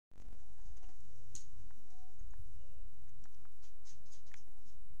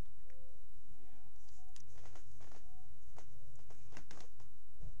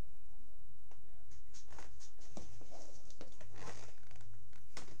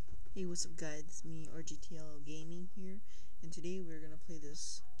Hey, what's up guys, it's me RGTL Gaming here, and today we're gonna play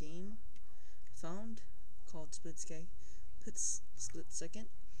this game found called Splitsecond.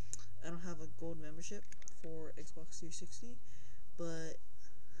 I don't have a gold membership for Xbox 360, but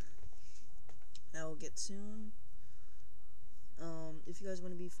I'll get soon. If you guys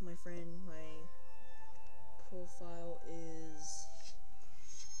want to be my friend, my profile is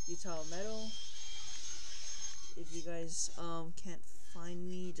Utah Metal. If you guys can't find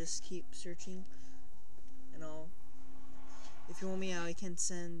me, just keep searching and if you want me out, I can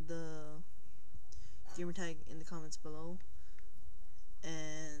send the gamer tag in the comments below.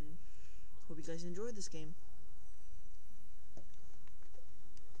 And hope you guys enjoy this game.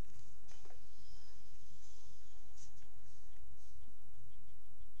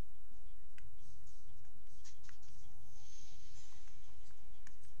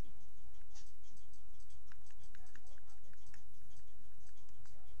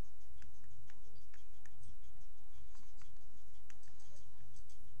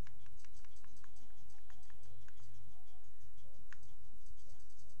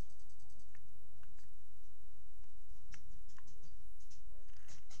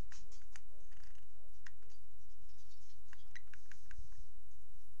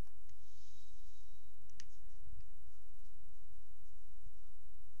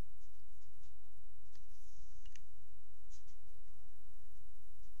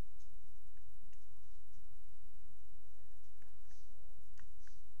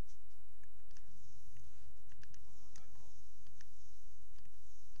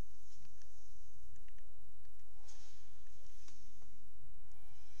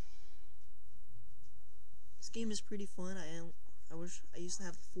 This game is pretty fun. I wish I used to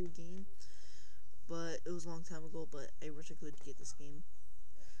have the full game, but it was a long time ago. But I wish I could get this game.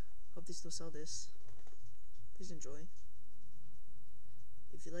 Hope they still sell this. Please enjoy.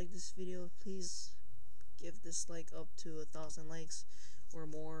 If you like this video, please give this like up to 1,000 likes or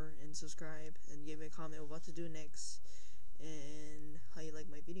more, and subscribe, and give me a comment of what to do next and how you like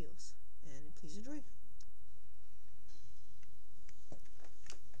my videos. And please enjoy.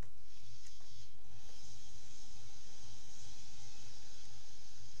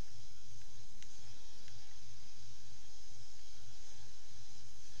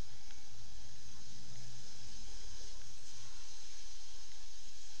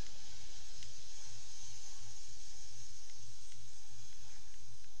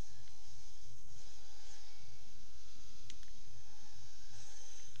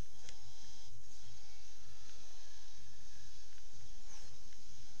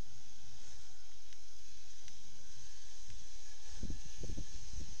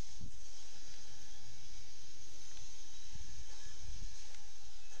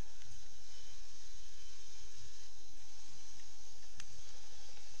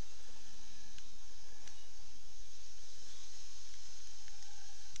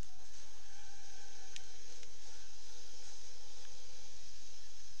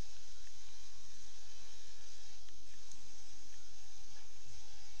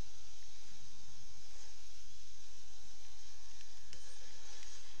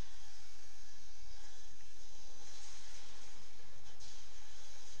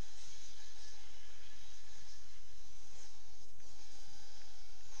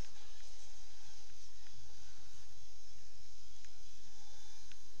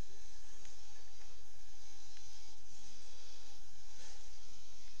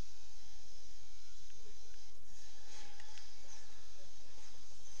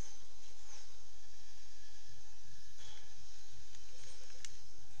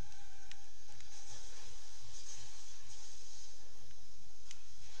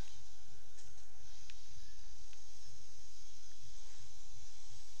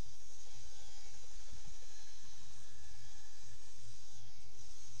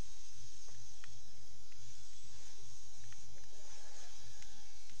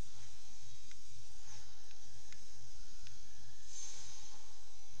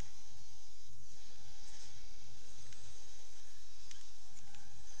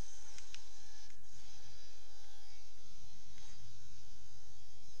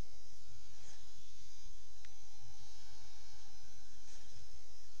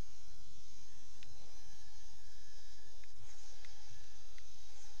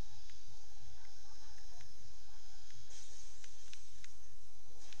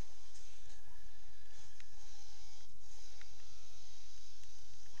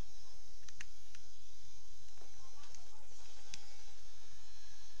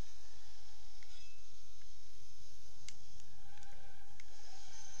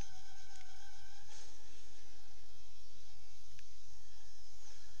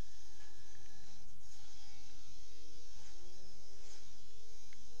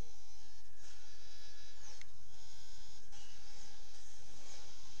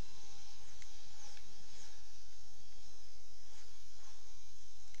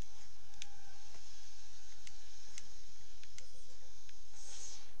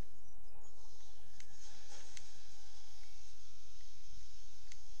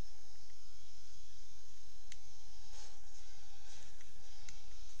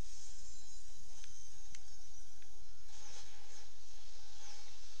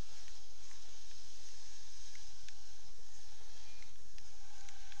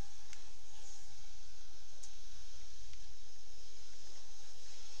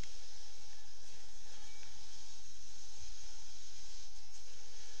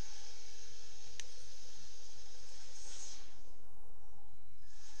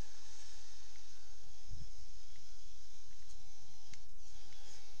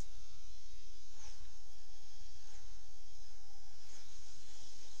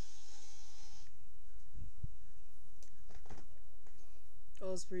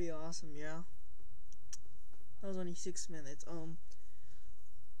 was pretty awesome, yeah. That was only 6 minutes.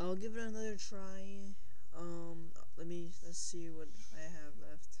 I'll give it another try. Let's see what I have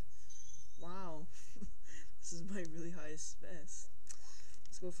left. Wow. This is my really highest best.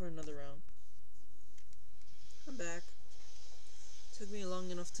 Let's go for another round. I'm back. Took me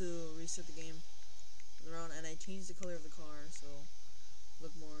long enough to reset the game round, and I changed the color of the car so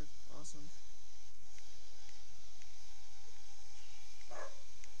look more awesome.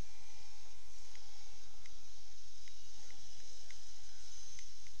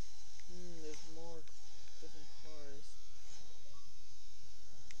 There's more different cars.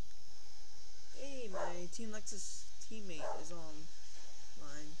 Hey, my Team Lexus teammate is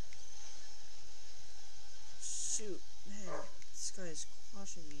online. Shoot, man, this guy is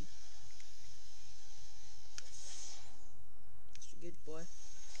crushing me. That's good, boy.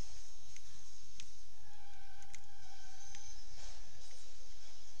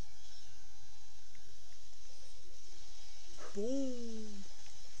 Boom!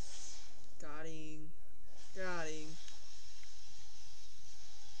 Got him. Got him.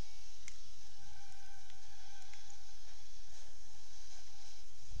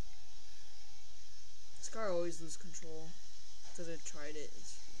 This car always loses control because I tried it.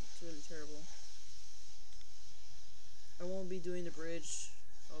 It's really terrible. I won't be doing the bridge.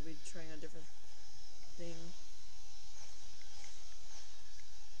 I'll be trying a different thing.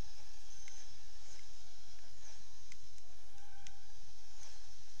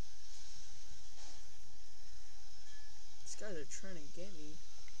 These guys are trying to get me.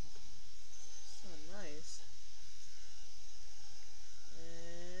 It's not nice.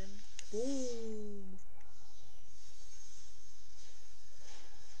 And boom!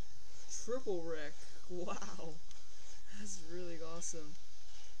 Triple wreck. Wow. That's really awesome.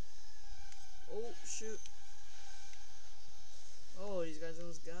 Oh, shoot. Oh, these guys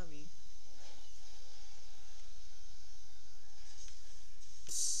almost got me.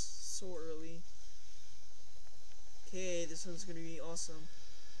 Psst, so early. Okay, this one's gonna be awesome.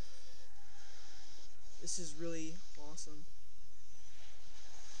 This is really awesome.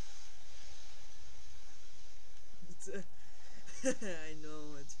 I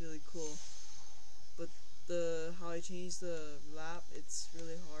know, it's really cool. But how I changed the lap, it's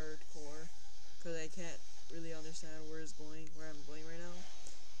really hardcore. Because I can't really understand where I'm going right now.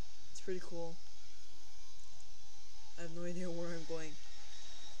 It's pretty cool. I have no idea where I'm going.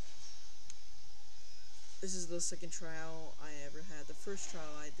 This is the second trial I ever had. The first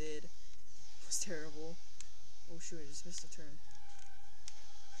trial I did was terrible. Oh shoot, I just missed a turn.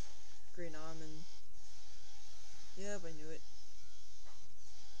 Great, now I'm in. Yep, I knew it.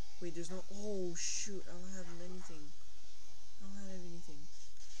 Wait, there's no. Oh shoot, I don't have anything. I don't have anything.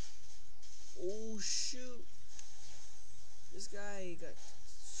 Oh shoot. This guy got.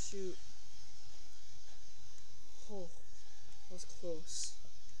 Shoot. Oh, that was close.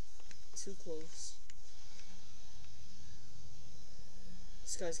 Too close.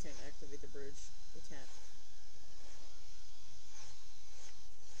 These guys can't activate the bridge. They can't.